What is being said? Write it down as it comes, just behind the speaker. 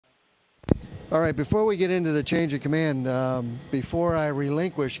All right, before we get into the change of command, before I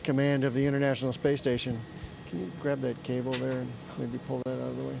relinquish command of the International Space Station, can you grab that cable there and maybe pull that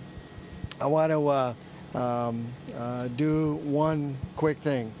out of the way? I want to do one quick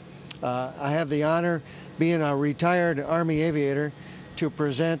thing. I have the honor, being a retired Army aviator, to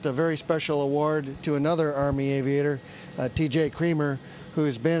present a very special award to another Army aviator, T.J. Creamer,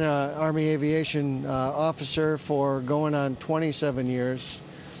 who's been an Army aviation officer for going on 27 years.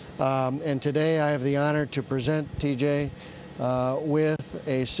 And today I have the honor to present TJ with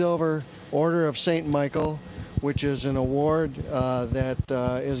a Silver Order of St. Michael, which is an award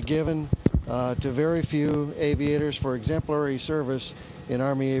that is given to very few aviators for exemplary service in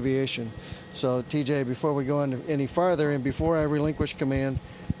Army aviation. So TJ, before we go on any farther and before I relinquish command,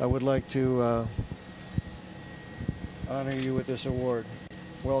 I would like to honor you with this award.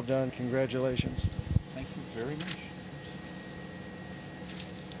 Well done, congratulations. Thank you very much.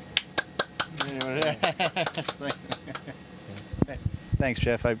 Thanks,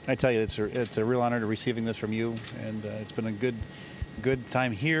 Jeff. I tell you, it's a real honor to receiving this from you, and it's been a good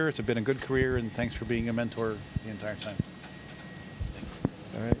time here. It's been a good career, and thanks for being a mentor the entire time.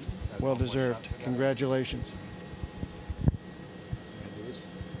 All right, well deserved. Congratulations.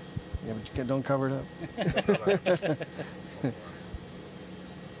 Yeah, but you don't cover it up. All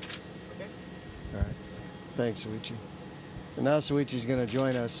right, thanks, Suichi. And now Suichi's going to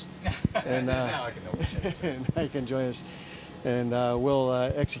join us, and now I can know and I can join us, and we'll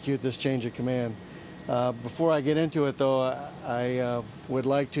execute this change of command. Before I get into it, though, I would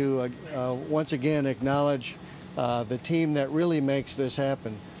like to once again acknowledge the team that really makes this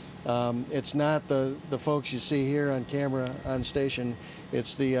happen. It's not the folks you see here on camera on station.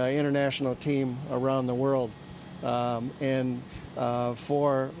 It's the international team around the world, and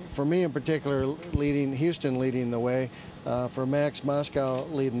for me in particular, Houston leading the way. For Max, Moscow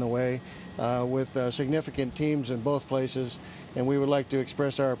leading the way with significant teams in both places, and we would like to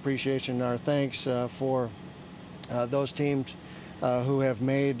express our appreciation and our thanks for those teams who have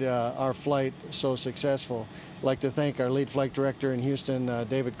made our flight so successful. I'd like to thank our lead flight director in Houston,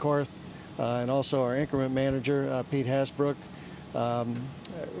 David Korth, and also our increment manager, Pete Hasbrook. I'd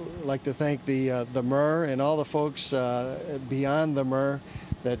like to thank the MER and all the folks beyond the MER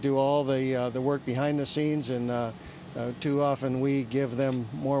that do all the work behind the scenes, and too often we give them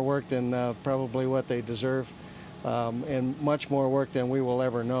more work than probably what they deserve, and much more work than we will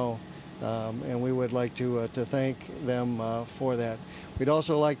ever know. And we would like to thank them for that. We'd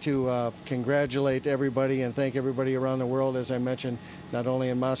also like to congratulate everybody and thank everybody around the world, as I mentioned, not only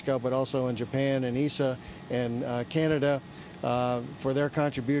in Moscow but also in Japan and ESA and Canada, for their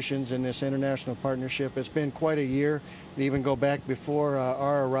contributions in this international partnership. It's been quite a year. We even go back before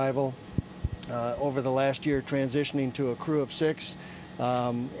our arrival. Over the last year, transitioning to a crew of 6,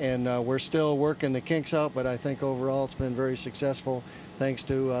 and we're still working the kinks out, but I think overall it's been very successful thanks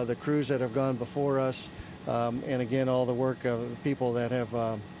to the crews that have gone before us, and again all the work of the people that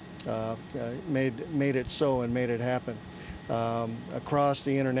have made it so and made it happen across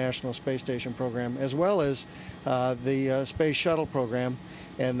the International Space Station program, as well as the Space Shuttle program,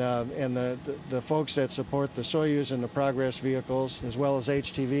 and the folks that support the Soyuz and the Progress vehicles, as well as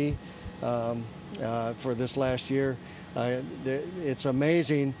HTV. For this last year. It's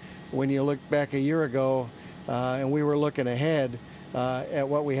amazing when you look back a year ago and we were looking ahead at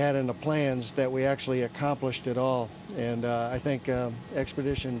what we had in the plans, that we actually accomplished it all. And I think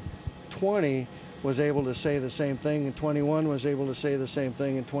Expedition 20 was able to say the same thing, and 21 was able to say the same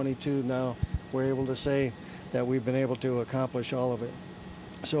thing, and 22 now we're able to say that we've been able to accomplish all of it.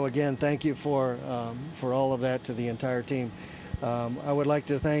 So again, thank you for all of that to the entire team. I would like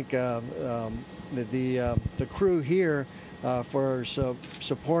to thank the crew here for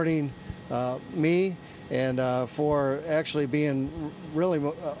supporting me and for actually being really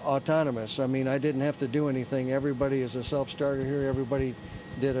autonomous. I mean, I didn't have to do anything. Everybody is a self-starter here. Everybody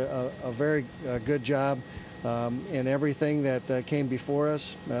did a very good job in everything that came before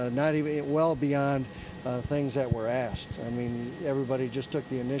us, not even well beyond things that were asked. I mean, everybody just took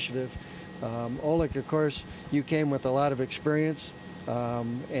the initiative. Oleg, of course, you came with a lot of experience,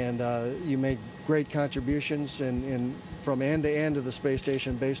 and you made great contributions from end to end of the space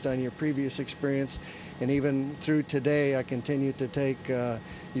station based on your previous experience. And even through today, I continue to take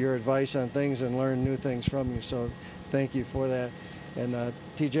your advice on things and learn new things from you. So thank you for that. And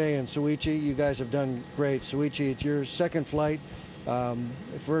TJ and Suichi, you guys have done great. Suichi, it's your second flight,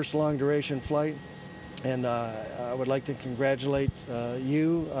 first long duration flight. And I would like to congratulate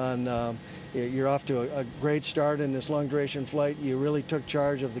you on, you're off to a great start in this long duration flight. You really took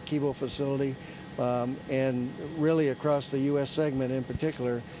charge of the Kibo facility, and really across the U.S. segment in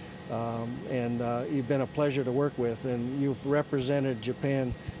particular. and you've been a pleasure to work with, and you've represented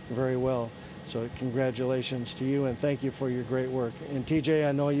Japan very well. So congratulations to you, and thank you for your great work. And TJ,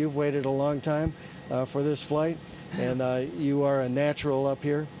 I know you've waited a long time for this flight, and you are a natural up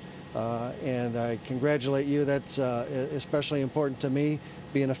here, and I congratulate you. That's especially important to me,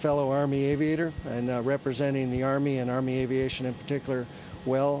 being a fellow Army aviator and representing the Army and Army aviation in particular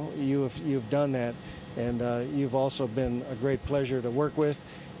well. You've done that, and you've also been a great pleasure to work with.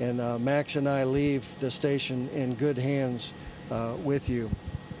 And Max and I leave the station in good hands with you.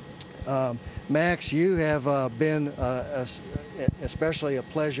 Max, you have been especially a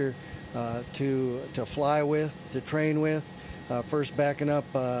pleasure to fly with, to train with, first backing up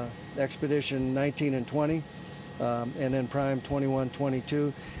Expedition 19 and 20, and then Prime 21,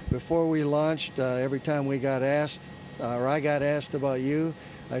 22. Before we launched, every time we got asked, or I got asked about you,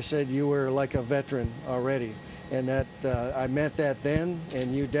 I said you were like a veteran already. And that I meant that then,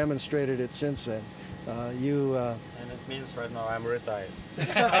 and you demonstrated it since then. And it means right now I'm retired.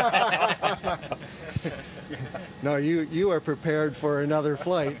 No, you are prepared for another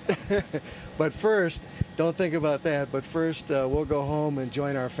flight. But first, don't think about that. But first, we'll go home and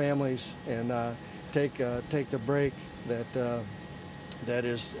join our families and take the break that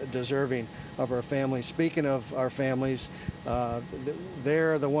is deserving of our families. Speaking of our families,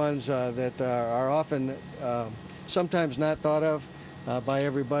 they're the ones that are often sometimes not thought of by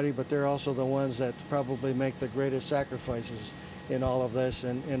everybody, but they're also the ones that probably make the greatest sacrifices in all of this.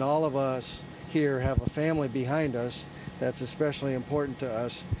 And all of us here have a family behind us that's especially important to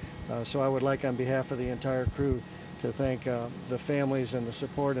us. So I would like, on behalf of the entire crew, to thank the families and the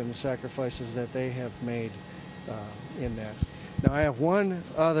support and the sacrifices that they have made in that. Now, I have one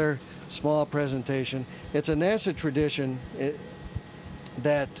other small presentation. It's a NASA tradition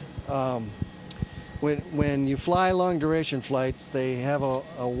that when you fly long-duration flights, they have a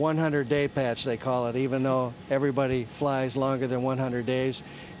 100-day patch, they call it, even though everybody flies longer than 100 days.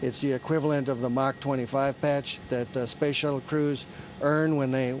 It's the equivalent of the Mach 25 patch that space shuttle crews earn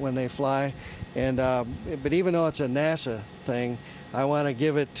when they fly. And but even though it's a NASA thing, I want to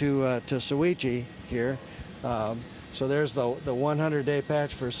give it to Soichi here. So there's the 100-day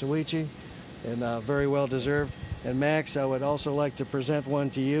patch for Soichi, and very well deserved. And Max, I would also like to present one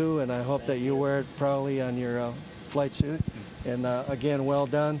to you, and I hope that you wear it proudly on your flight suit. And again, well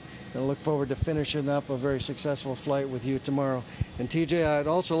done. And I look forward to finishing up a very successful flight with you tomorrow. And TJ, I'd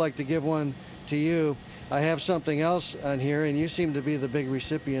also like to give one to you. I have something else on here, and you seem to be the big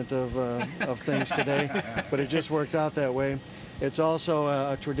recipient of things today, but it just worked out that way. It's also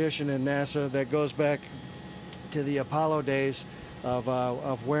a tradition in NASA that goes back to the Apollo days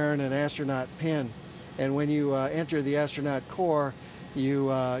of wearing an astronaut pin. And when you enter the astronaut corps, you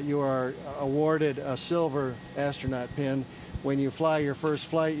are awarded a silver astronaut pin. When you fly your first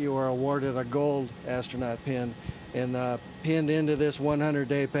flight, you are awarded a gold astronaut pin. And pinned into this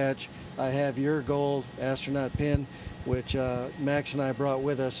 100-day patch, I have your gold astronaut pin, which Max and I brought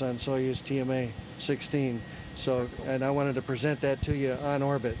with us on Soyuz TMA 16. So, and I wanted to present that to you on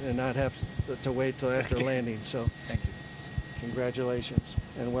orbit and not have to wait till after landing. So, Thank you. Congratulations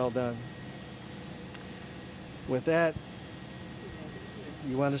and well done. With that,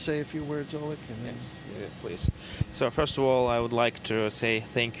 you want to say a few words, Oleg? Yes, yeah, please. So first of all, I would like to say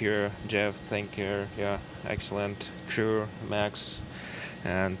thank you, Jeff. Thank you, your excellent crew, Max,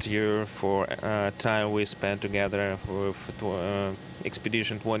 and you for time we spent together with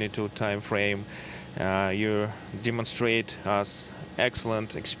Expedition 22 time frame. You demonstrate us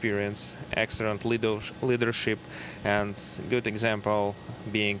excellent experience, excellent leadership, and good example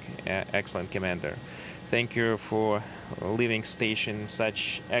being an excellent commander. Thank you for leaving station in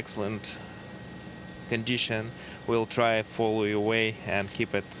such excellent condition. We'll try follow your way and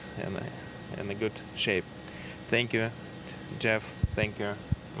keep it in a good shape. Thank you, Jeff. Thank you,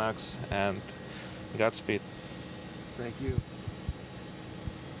 Max, and Godspeed. Thank you.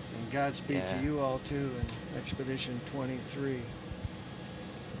 And Godspeed to you all too in Expedition 23.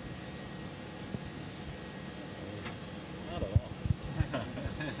 Not at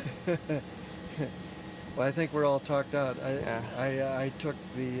all. Well, I think we're all talked out. I took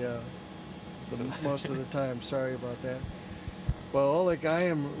the most of the time. Sorry about that. Well, Oleg, I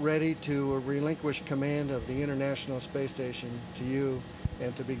am ready to relinquish command of the International Space Station to you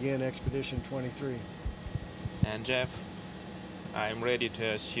and to begin Expedition 23. And Jeff, I'm ready to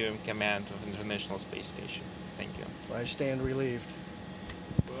assume command of International Space Station. Thank you. I stand relieved.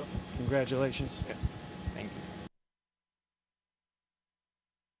 Congratulations. Yeah. Thank you.